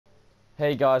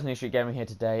Hey guys, New Street Gaming here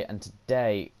today, and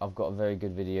today I've got a very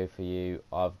good video for you.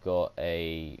 I've got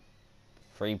a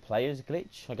free players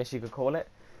glitch, I guess you could call it,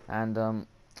 and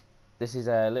this is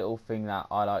a little thing that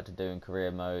I like to do in career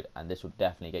mode, and this will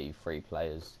definitely get you free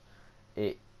players.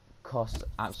 It costs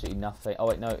absolutely nothing. Oh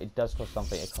wait, no, it does cost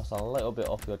something. It costs a little bit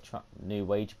off your new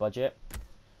wage budget,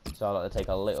 so I like to take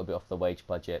a little bit off the wage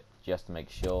budget just to make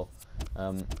sure.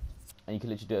 And you can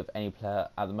literally do it with any player.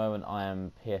 At the moment, I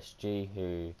am PSG,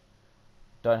 who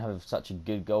don't have such a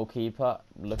good goalkeeper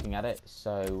looking at it,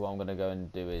 so what I'm going to go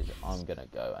and do is I'm going to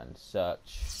go and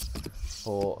search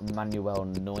for Manuel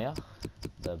Neuer,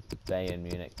 the Bayern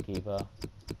Munich keeper.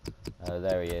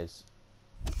 There he is.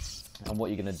 And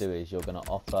what you're going to do is you're going to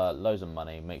offer loads of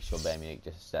money, make sure Bayern Munich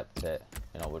just accept it.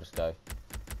 You know, we'll just go,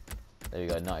 there you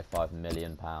go, £95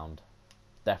 million.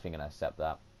 Definitely going to accept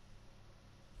that.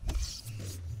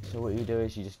 So what you do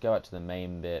is you just go out to the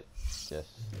main bit, just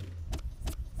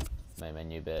main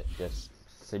menu bit, just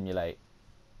simulate.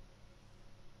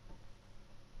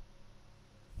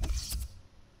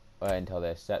 Wait until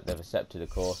they've accepted, of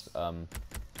course.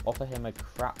 Offer him a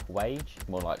crap wage,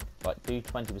 more like do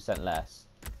 20% less.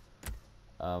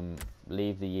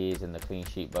 Leave the years in the clean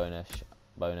sheet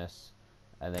bonus,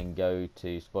 and then go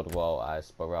to squad role as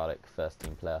sporadic first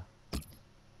team player.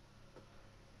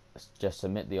 Just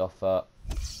submit the offer.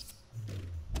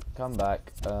 Come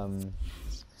back.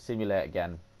 Simulate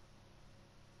again.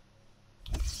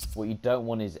 What you don't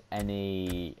want is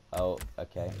any. Oh,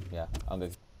 okay, yeah.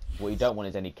 What you don't want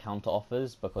is any counter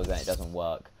offers, because then it doesn't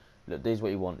work. Look, this is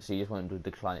what you want. So you just want him to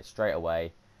decline it straight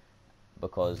away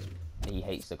because he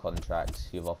hates the contract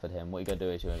you've offered him. What you're gonna do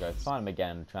is you're gonna go find him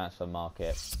again in the transfer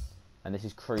market, and this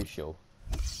is crucial.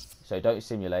 So don't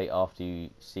simulate after you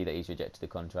see that he's rejected the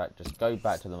contract. Just go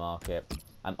back to the market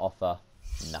and offer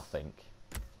nothing.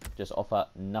 Just offer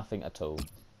nothing at all.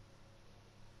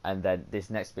 And then this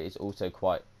next bit is also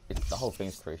the whole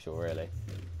thing's crucial, really.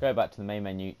 Go back to the main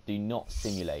menu. Do not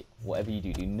simulate. Whatever you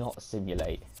do, do not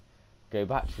simulate. Go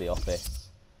back to the office.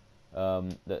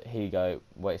 Here you go.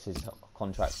 Where it says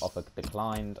contract offer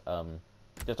declined.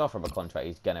 Just offer him a contract.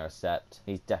 He's gonna accept.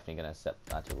 He's definitely gonna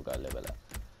accept. Actually, we'll go a little bit less.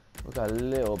 We'll go a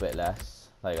little bit less.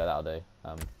 There you go. That'll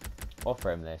do.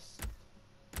 Offer him this.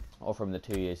 Offer him the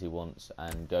 2 years he wants,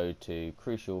 and go to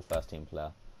crucial first team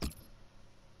player.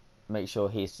 Make sure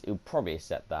he'll probably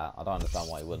accept that. I don't understand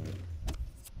why he wouldn't.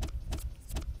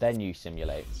 Then you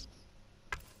simulate.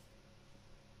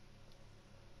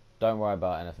 Don't worry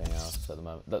about anything else at the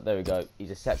moment. Look, there we go. He's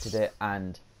accepted it,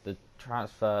 and the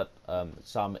transfer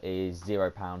sum is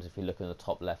 £0. If you look in the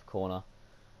top left corner,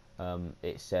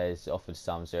 it says offered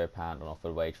sum £0 and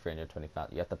offered wage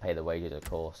 320,000. You have to pay the wages, of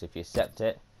course. If you accept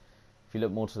it. If you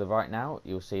look more to the right now,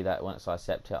 you'll see that once I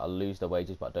accept it, I'll lose the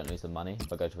wages, but I don't lose the money.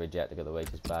 If I go to reject, I get the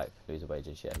wages back, lose the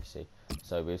wages, yeah, you see.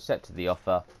 So we've accepted the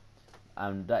offer,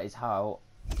 and that is how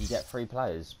you get free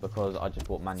players, because I just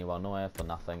bought Manuel Neuer for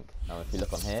nothing. Now, if you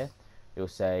look on here, you'll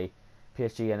say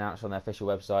PSG announced on their official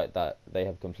website that they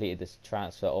have completed this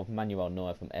transfer of Manuel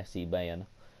Neuer from FC Bayern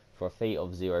for a fee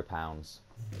of £0,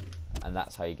 and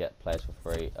that's how you get players for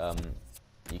free.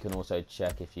 You can also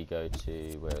check if you go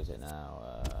to, where is it now,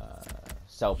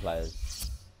 sell players.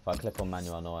 If I click on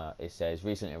Manuel Neuer, it says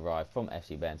recently arrived from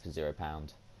FC Bayern for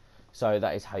 £0. So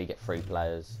that is how you get free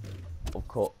players. Of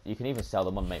course, you can even sell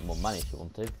them on and make more money if you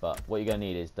want to, but what you're going to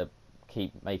need is to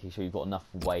keep making sure you've got enough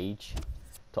wage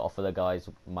to offer the guys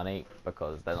money,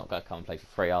 because they're not going to come and play for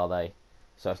free, are they?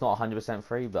 So it's not 100%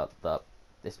 free, but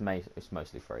it's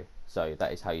mostly free. So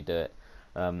that is how you do it.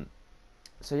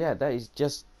 So yeah, that is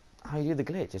just how you do the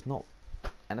glitch. It's not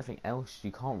anything else.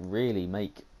 You can't really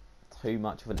make too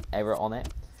much of an error on it.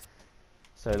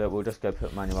 So look, we'll just go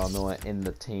put Manuel Neuer in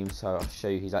the team, so I'll show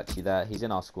you he's actually there. He's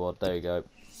in our squad. There you go.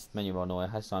 Manuel Neuer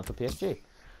has signed for PSG.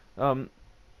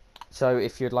 So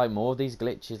if you'd like more of these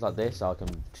glitches like this, I can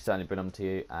certainly bring them to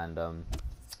you. And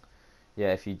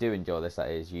yeah, if you do enjoy this, that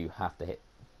is, you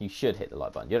should hit the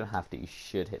like button. You don't have to, you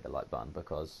should hit the like button,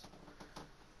 because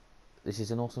this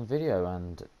is an awesome video,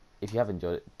 and if you have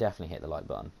enjoyed it, definitely hit the like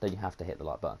button. Then you have to hit the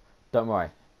like button. Don't worry.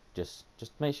 Just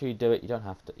make sure you do it. You don't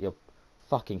have to. You're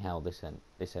fucking hell. This end.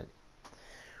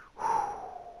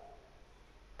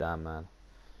 Damn, man.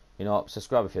 You know what?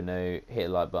 Subscribe if you're new. Hit the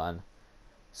like button.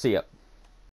 See ya.